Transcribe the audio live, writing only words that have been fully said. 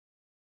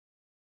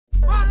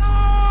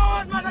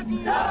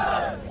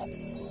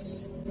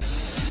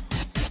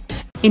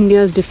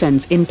India's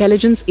Defense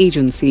Intelligence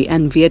Agency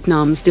and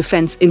Vietnam's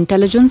Defense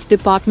Intelligence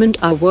Department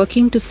are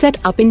working to set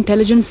up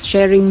intelligence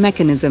sharing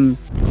mechanism.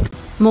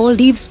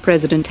 Maldives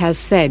president has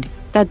said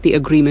that the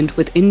agreement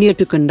with India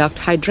to conduct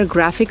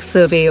hydrographic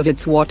survey of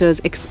its waters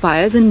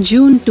expires in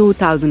June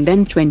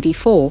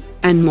 2024,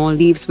 and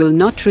Maldives will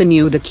not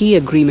renew the key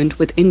agreement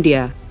with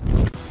India.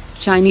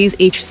 Chinese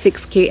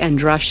H-6K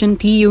and Russian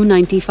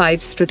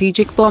Tu-95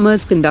 strategic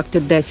bombers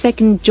conducted their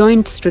second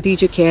joint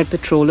strategic air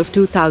patrol of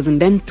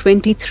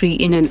 2023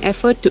 in an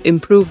effort to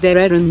improve their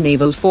air and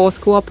naval force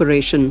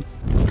cooperation.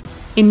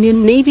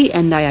 Indian Navy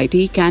and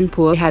IIT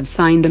Kanpur have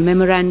signed a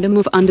memorandum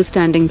of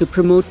understanding to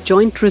promote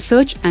joint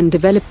research and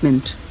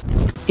development.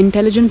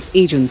 Intelligence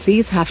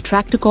agencies have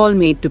tracked a call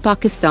made to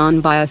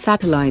Pakistan by a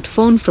satellite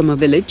phone from a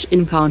village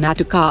in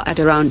Karnataka at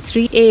around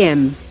 3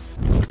 a.m.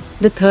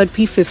 The third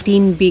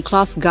P-15B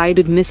class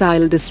guided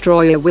missile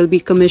destroyer will be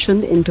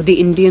commissioned into the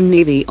Indian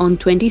Navy on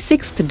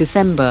 26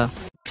 December.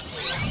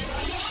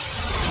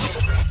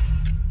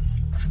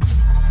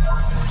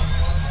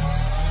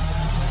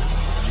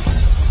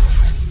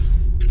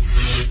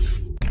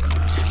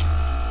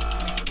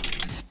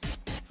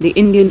 The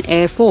Indian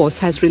Air Force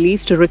has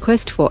released a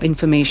request for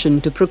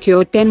information to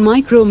procure 10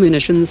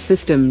 micro-munitions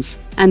systems,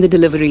 and the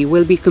delivery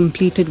will be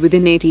completed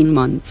within 18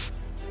 months.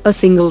 A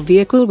single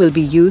vehicle will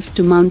be used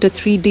to mount a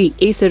 3D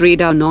AESA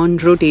radar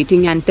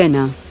non-rotating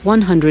antenna,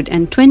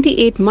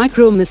 128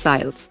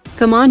 micro-missiles,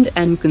 command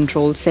and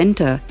control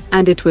center,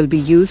 and it will be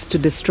used to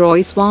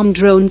destroy swarm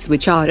drones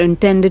which are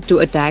intended to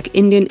attack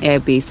Indian air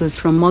bases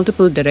from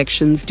multiple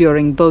directions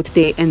during both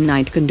day and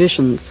night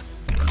conditions.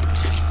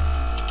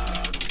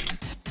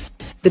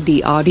 The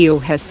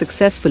DRDO has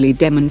successfully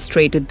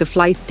demonstrated the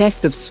flight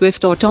test of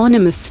Swift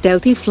autonomous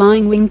stealthy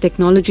flying wing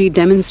technology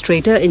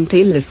demonstrator in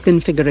tailless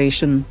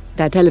configuration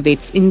that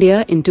elevates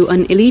India into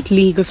an elite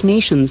league of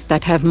nations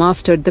that have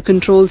mastered the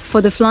controls for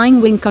the flying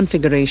wing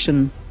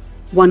configuration.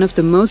 One of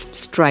the most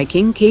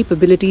striking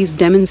capabilities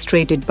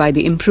demonstrated by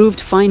the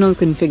improved final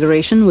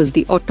configuration was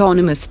the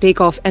autonomous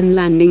takeoff and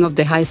landing of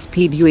the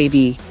high-speed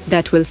UAV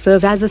that will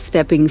serve as a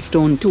stepping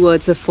stone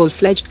towards a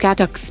full-fledged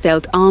Katak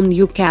stealth-armed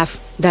UCAV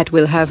that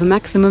will have a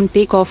maximum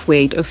takeoff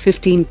weight of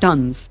 15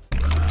 tons.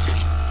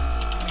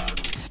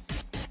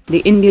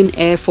 The Indian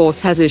Air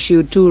Force has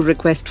issued 2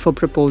 requests for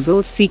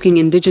proposals seeking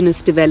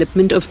indigenous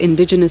development of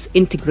indigenous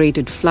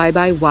integrated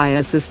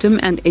fly-by-wire system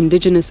and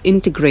indigenous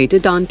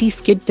integrated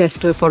anti-skid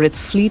tester for its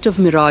fleet of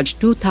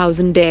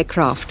Mirage-2000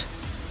 aircraft.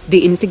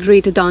 The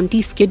integrated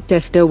anti-skid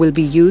tester will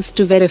be used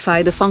to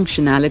verify the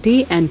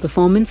functionality and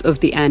performance of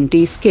the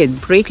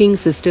anti-skid braking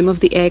system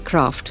of the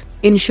aircraft,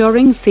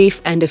 ensuring safe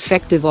and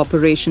effective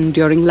operation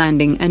during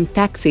landing and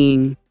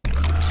taxiing.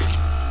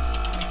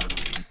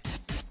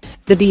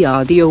 The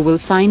DRDO will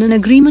sign an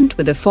agreement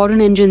with a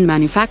foreign engine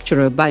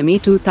manufacturer by May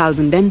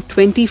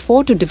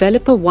 2024 to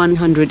develop a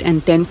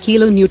 110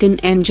 kN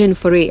engine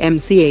for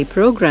AMCA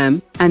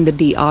program, and the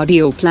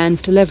DRDO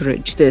plans to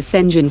leverage this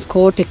engine's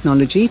core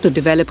technology to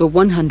develop a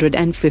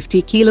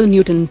 150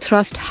 kN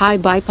thrust high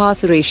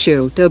bypass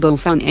ratio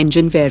turbofan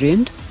engine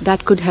variant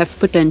that could have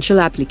potential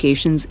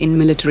applications in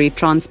military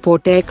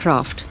transport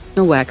aircraft,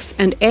 AWACS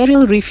and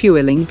aerial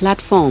refueling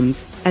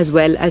platforms, as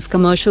well as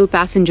commercial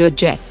passenger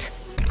jet.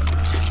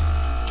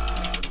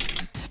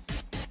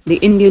 The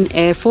Indian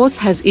Air Force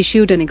has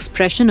issued an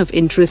expression of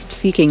interest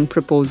seeking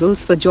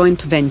proposals for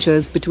joint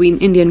ventures between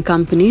Indian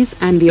companies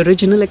and the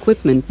original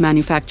equipment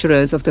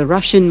manufacturers of the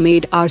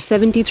Russian-made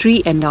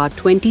R-73 and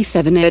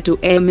R-27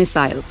 air-to-air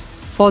missiles,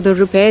 for the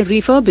repair,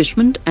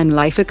 refurbishment and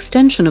life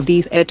extension of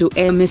these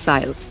air-to-air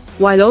missiles,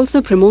 while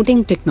also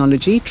promoting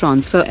technology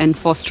transfer and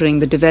fostering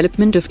the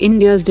development of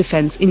India's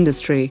defense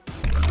industry.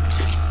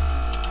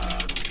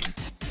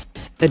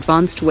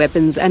 Advanced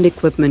Weapons and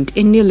Equipment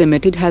India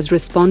Limited has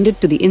responded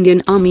to the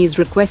Indian Army's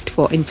request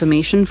for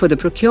information for the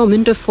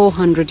procurement of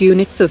 400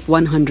 units of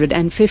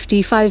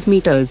 155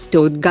 meters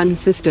towed gun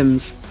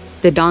systems.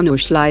 The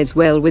Dhanush lies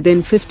well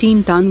within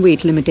 15-ton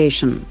weight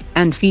limitation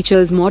and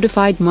features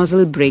modified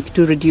muzzle brake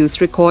to reduce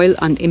recoil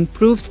and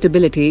improve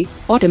stability,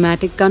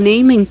 automatic gun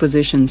aiming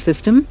position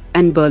system,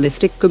 and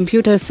ballistic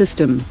computer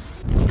system.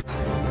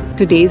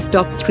 Today's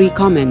top 3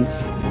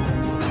 comments.